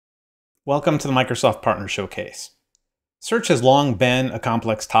Welcome to the Microsoft Partner Showcase. Search has long been a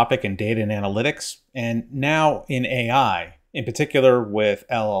complex topic in data and analytics, and now in AI, in particular with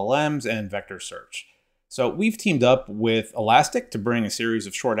LLMs and vector search. So we've teamed up with Elastic to bring a series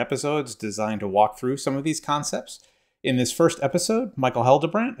of short episodes designed to walk through some of these concepts. In this first episode, Michael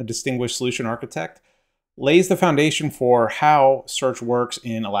Heldebrant, a distinguished solution architect, lays the foundation for how search works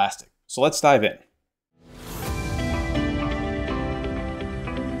in Elastic. So let's dive in.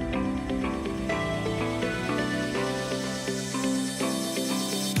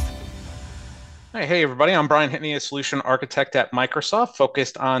 Hi, hey everybody, I'm Brian Hitney, a solution architect at Microsoft,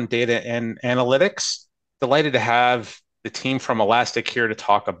 focused on data and analytics. Delighted to have the team from Elastic here to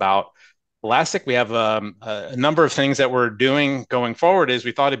talk about Elastic. We have a number of things that we're doing going forward. Is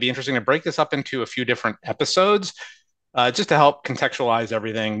we thought it'd be interesting to break this up into a few different episodes, just to help contextualize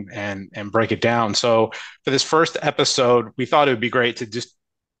everything and break it down. So for this first episode, we thought it would be great to just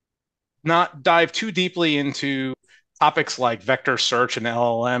not dive too deeply into topics like vector search and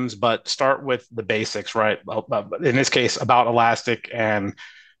LLMs, but start with the basics, right? In this case, about Elastic and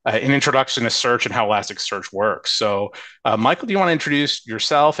an introduction to search and how Elasticsearch works. So, Michael, do you want to introduce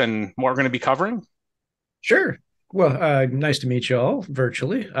yourself and what we're going to be covering? Sure. Well, nice to meet you all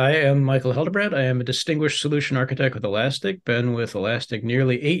virtually. I am Michael Heldebrant. I am a distinguished solution architect with Elastic, been with Elastic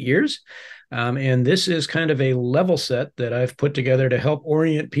nearly 8 years. And this is kind of a level set that I've put together to help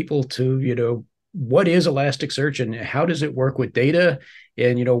orient people to, what is Elasticsearch and how does it work with data?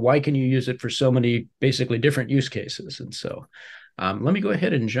 And, why can you use it for so many basically different use cases? And so let me go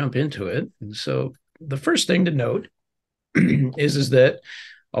ahead and jump into it. And so the first thing to note is that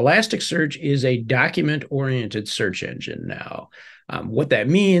Elasticsearch is a document-oriented search engine now. What that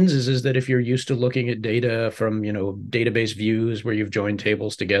means is that if you're used to looking at data from database views where you've joined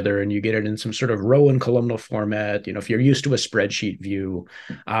tables together and you get it in some sort of row and columnar format, if you're used to a spreadsheet view,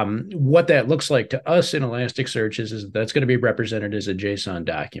 what that looks like to us in Elasticsearch is that's going to be represented as a JSON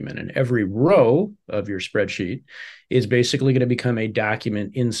document, and every row of your spreadsheet is basically going to become a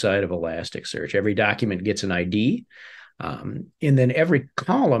document inside of Elasticsearch. Every document gets an ID. And then every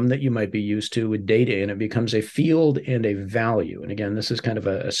column that you might be used to with data in it becomes a field and a value. And again, this is kind of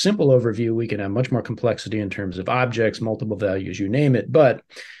a simple overview. We can have much more complexity in terms of objects, multiple values, you name it. But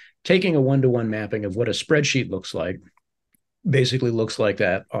taking a one-to-one mapping of what a spreadsheet looks like basically looks like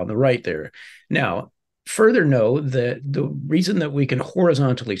that on the right there. Now, further know that the reason that we can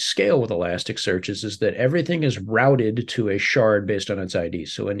horizontally scale with Elasticsearch is that everything is routed to a shard based on its ID.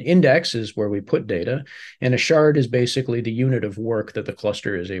 So an index is where we put data, and a shard is basically the unit of work that the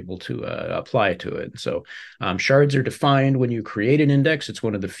cluster is able to apply to it. So shards are defined when you create an index. It's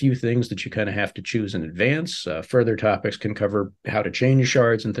one of the few things that you kind of have to choose in advance. Further topics can cover how to change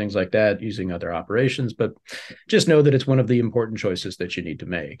shards and things like that using other operations, but just know that it's one of the important choices that you need to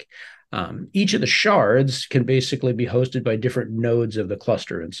make. Each of the shards can basically be hosted by different nodes of the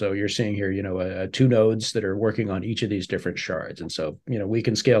cluster. And so you're seeing here, two nodes that are working on each of these different shards. And so, we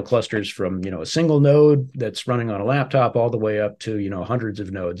can scale clusters from, a single node that's running on a laptop all the way up to, hundreds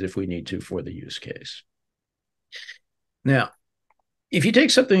of nodes if we need to for the use case. Now, if you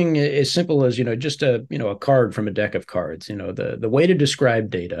take something as simple as, just a card from a deck of cards, the way to describe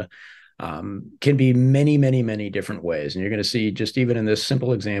data can be many, many, many different ways. And you're going to see just even in this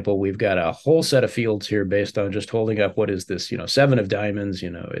simple example, we've got a whole set of fields here based on just holding up what is this, seven of diamonds.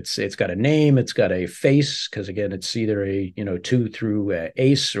 It's got a name, it's got a face, because again, it's either a, two through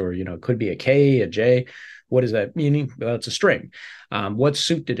ace, or, it could be a K, a J. What is that meaning? Well, it's a string. What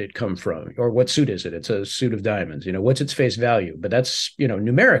suit did it come from? Or what suit is it? It's a suit of diamonds. What's its face value? But that's,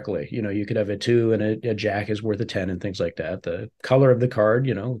 numerically, you could have a two and a jack is worth a 10 and things like that. The color of the card,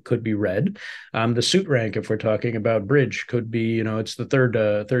 could be red. The suit rank, if we're talking about bridge, could be, it's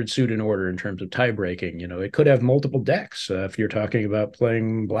the third suit in order in terms of tie breaking. It could have multiple decks. If you're talking about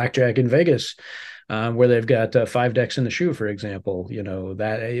playing blackjack in Vegas, where they've got 5 decks in the shoe, for example,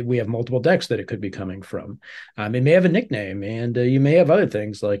 that we have multiple decks that it could be coming from. It may have a nickname, and you may have other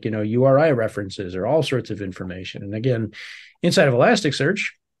things like, URI references or all sorts of information. And again, inside of Elasticsearch,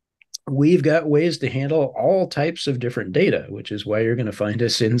 we've got ways to handle all types of different data, which is why you're going to find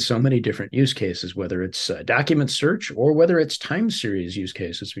us in so many different use cases, whether it's document search or whether it's time series use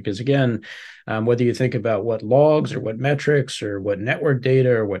cases. Because again, whether you think about what logs or what metrics or what network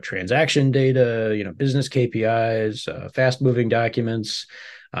data or what transaction data, business KPIs, fast moving documents,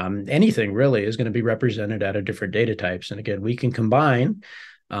 anything really is going to be represented out of different data types. And again, we can combine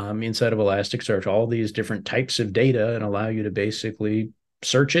inside of Elasticsearch all these different types of data and allow you to basically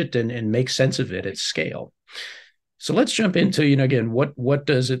search it and make sense of it at scale. So let's jump into, again, what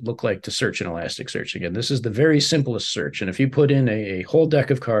does it look like to search in Elasticsearch? Again, this is the very simplest search. And if you put in a whole deck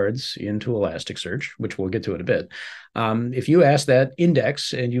of cards into Elasticsearch, which we'll get to in a bit, if you ask that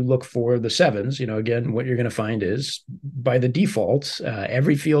index and you look for the sevens, again, what you're going to find is by the default,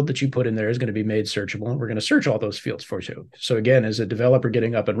 every field that you put in there is going to be made searchable. And we're going to search all those fields for you. So again, as a developer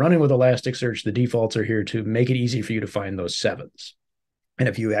getting up and running with Elasticsearch, the defaults are here to make it easy for you to find those sevens. And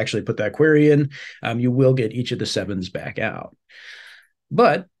if you actually put that query in, you will get each of the sevens back out.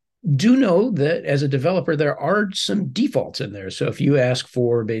 But do know that as a developer, there are some defaults in there. So if you ask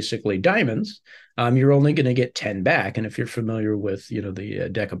for basically diamonds, you're only going to get 10 back. And if you're familiar with, the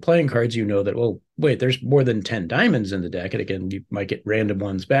deck of playing cards, you know that, well, wait, there's more than 10 diamonds in the deck. And again, you might get random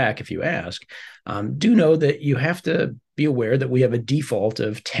ones back if you ask. Do know that you have to be aware that we have a default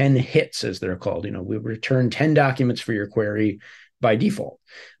of 10 hits, as they're called. We return 10 documents for your query by default,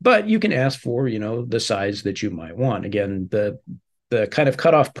 but you can ask for, the size that you might want. Again, the kind of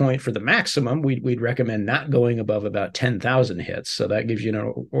cutoff point for the maximum, we'd recommend not going above about 10,000 hits. So that gives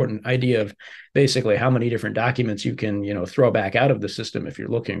you an idea of basically how many different documents you can, throw back out of the system if you're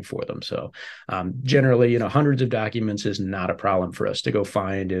looking for them. So generally, hundreds of documents is not a problem for us to go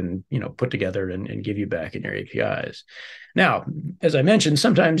find and, put together and give you back in your APIs. Now, as I mentioned,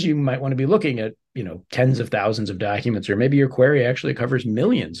 sometimes you might want to be looking at, tens of thousands of documents, or maybe your query actually covers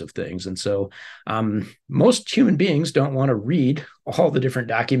millions of things. And so most human beings don't want to read all the different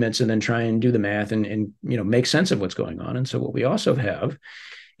documents and then try and do the math and make sense of what's going on. And so what we also have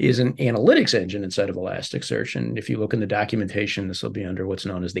is an analytics engine inside of Elasticsearch. And if you look in the documentation, this will be under what's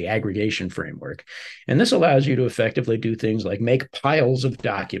known as the aggregation framework. And this allows you to effectively do things like make piles of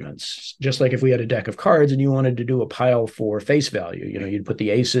documents, just like if we had a deck of cards and you wanted to do a pile for face value, you'd put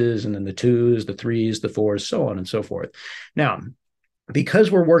the aces and then the twos, the threes, the fours, so on and so forth. Now, because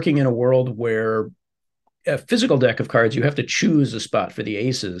we're working in a world where a physical deck of cards, you have to choose a spot for the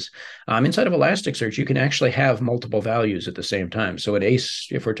aces. Inside of Elasticsearch, you can actually have multiple values at the same time. So an ace,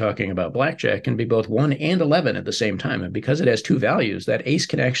 if we're talking about blackjack, can be both 1 and 11 at the same time. And because it has two values, that ace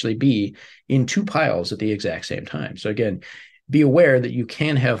can actually be in two piles at the exact same time. So again, be aware that you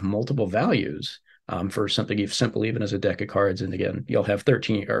can have multiple values for something simple, even as a deck of cards. And again, you'll have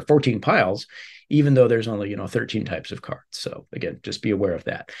 13 or 14 piles, even though there's only 13 types of cards. So again, just be aware of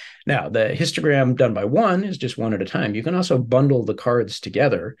that. Now, the histogram done by one is just one at a time. You can also bundle the cards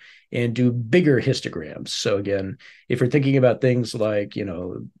together and do bigger histograms. So again, if you're thinking about things like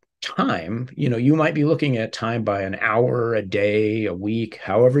time, you might be looking at time by an hour, a day, a week,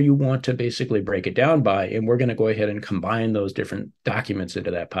 however you want to basically break it down by. And we're going to go ahead and combine those different documents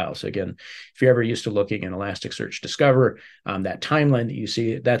into that pile. So again, if you're ever used to looking in Elasticsearch Discover, that timeline that you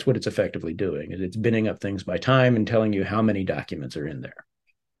see, that's what it's effectively doing. It's binning up things by time and telling you how many documents are in there.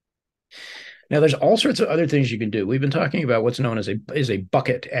 Now, there's all sorts of other things you can do. We've been talking about what's known as a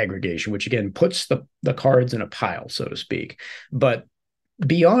bucket aggregation, which again puts the cards in a pile, so to speak. But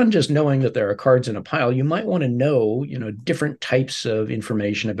beyond just knowing that there are cards in a pile, you might want to know, different types of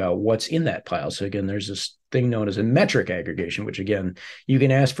information about what's in that pile. So again, there's this thing known as a metric aggregation, which again, you can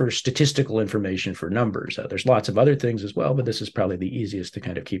ask for statistical information for numbers. There's lots of other things as well, but this is probably the easiest to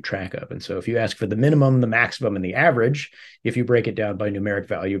kind of keep track of. And so if you ask for the minimum, the maximum, and the average, if you break it down by numeric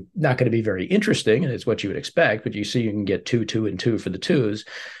value, not going to be very interesting, and it's what you would expect, but you see you can get 2, 2, and 2 for the twos,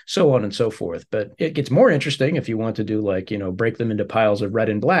 so on and so forth. But it gets more interesting if you want to do like, break them into piles of red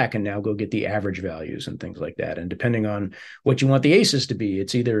and black and now go get the average values and things like that. And depending on what you want the aces to be,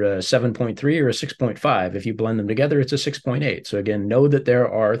 it's either a 7.3 or a 6.5. If you blend them together, it's a 6.8. So again, know that there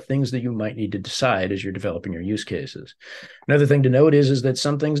are things that you might need to decide as you're developing your use cases. Another thing to note is that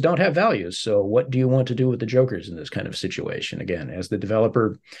some things don't have values. So what do you want to do with the jokers in this kind of situation? Again, as the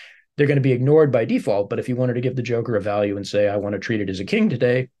developer, they're going to be ignored by default. But if you wanted to give the joker a value and say, I want to treat it as a king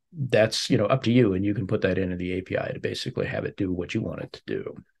today, that's up to you. And you can put that into the API to basically have it do what you want it to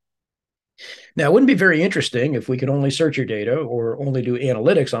do. Now, it wouldn't be very interesting if we could only search your data or only do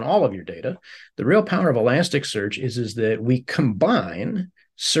analytics on all of your data. The real power of Elasticsearch is that we combine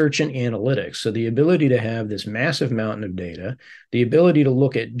search and analytics. So the ability to have this massive mountain of data, the ability to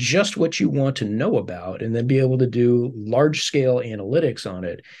look at just what you want to know about, and then be able to do large scale analytics on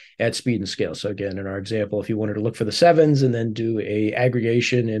it at speed and scale. So again, in our example, if you wanted to look for the sevens and then do a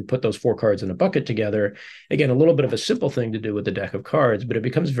aggregation and put those 4 cards in a bucket together, again, a little bit of a simple thing to do with the deck of cards, but it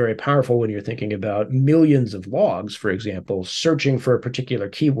becomes very powerful when you're thinking about millions of logs, for example, searching for a particular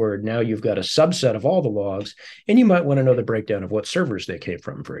keyword. Now you've got a subset of all the logs, and you might want to know the breakdown of what servers they came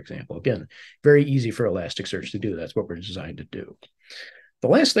from, for example. Again, very easy for Elasticsearch to do. That's what we're designed to do. The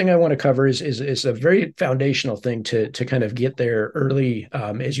last thing I want to cover is a very foundational thing to kind of get there early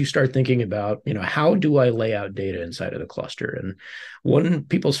as you start thinking about, how do I lay out data inside of the cluster? And one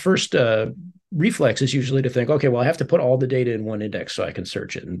people's first reflex is usually to think, okay, well, I have to put all the data in one index so I can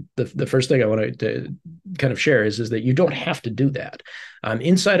search it. And the first thing I want to kind of share is that you don't have to do that.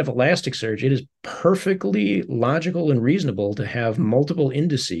 Inside of Elasticsearch, it is perfectly logical and reasonable to have multiple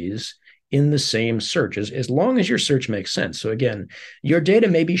indices in the same search, as long as your search makes sense. So again, your data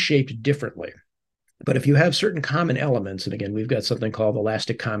may be shaped differently, but if you have certain common elements, and again, we've got something called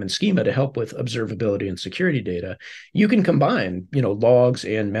Elastic Common Schema to help with observability and security data, you can combine, logs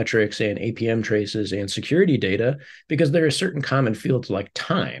and metrics and APM traces and security data because there are certain common fields like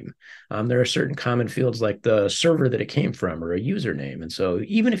time. There are certain common fields like the server that it came from or a username. And so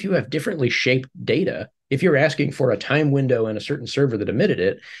even if you have differently shaped data, if you're asking for a time window in a certain server that emitted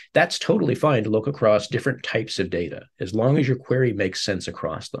it, that's totally fine to look across different types of data, as long as your query makes sense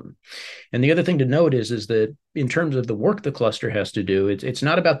across them. And the other thing to note is that in terms of the work the cluster has to do, it's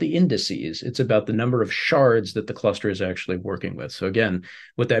not about the indices, it's about the number of shards that the cluster is actually working with. So again,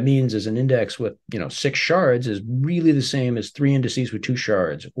 what that means is an index with 6 shards is really the same as 3 indices with 2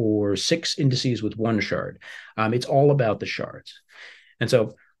 shards or 6 indices with 1 shard. It's all about the shards. And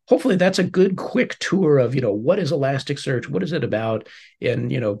so hopefully that's a good quick tour of what is Elasticsearch, what is it about, and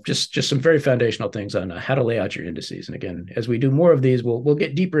just some very foundational things on how to lay out your indices. And again, as we do more of these, we'll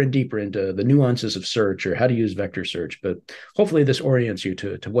get deeper and deeper into the nuances of search or how to use vector search. But hopefully this orients you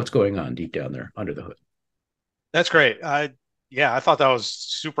to what's going on deep down there under the hood. That's great. Yeah, I thought that was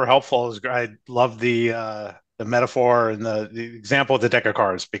super helpful. I love the metaphor and the example of the deck of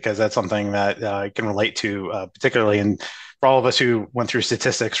cards, because that's something that I can relate to, particularly for all of us who went through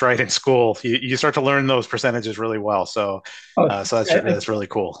statistics, right, in school. You start to learn those percentages really well. So, that's really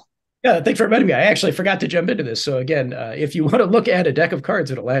cool. Yeah, thanks for reminding me. I actually forgot to jump into this. So again, if you want to look at a deck of cards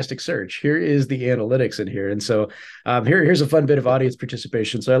in Elasticsearch, here is the analytics in here. And so here's a fun bit of audience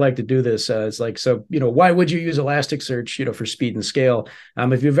participation. So I like to do this. It's like, so, why would you use Elasticsearch, for speed and scale?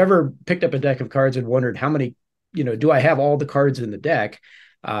 If you've ever picked up a deck of cards and wondered how many, do I have all the cards in the deck?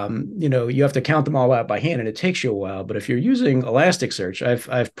 You have to count them all out by hand, and it takes you a while. But if you're using Elasticsearch,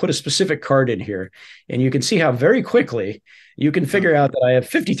 I've put a specific card in here, and you can see how very quickly you can figure out that I have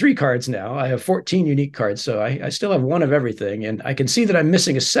 53 cards now. I have 14 unique cards, so I still have 1 of everything, and I can see that I'm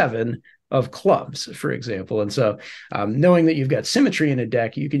missing a 7 of clubs, for example. And so knowing that you've got symmetry in a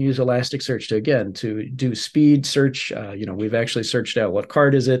deck, you can use Elasticsearch to do speed search. We've actually searched out what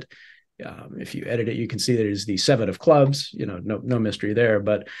card is it. If you edit it, you can see that it is the 7 of clubs. No mystery there.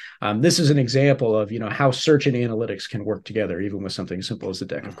 But this is an example of how search and analytics can work together, even with something simple as the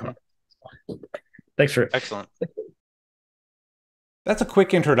deck of cards. Thanks for excellent. That's a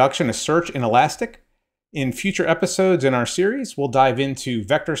quick introduction to search in Elastic. In future episodes in our series, we'll dive into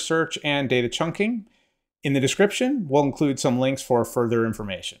vector search and data chunking. In the description, we'll include some links for further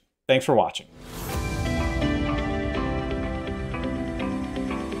information. Thanks for watching.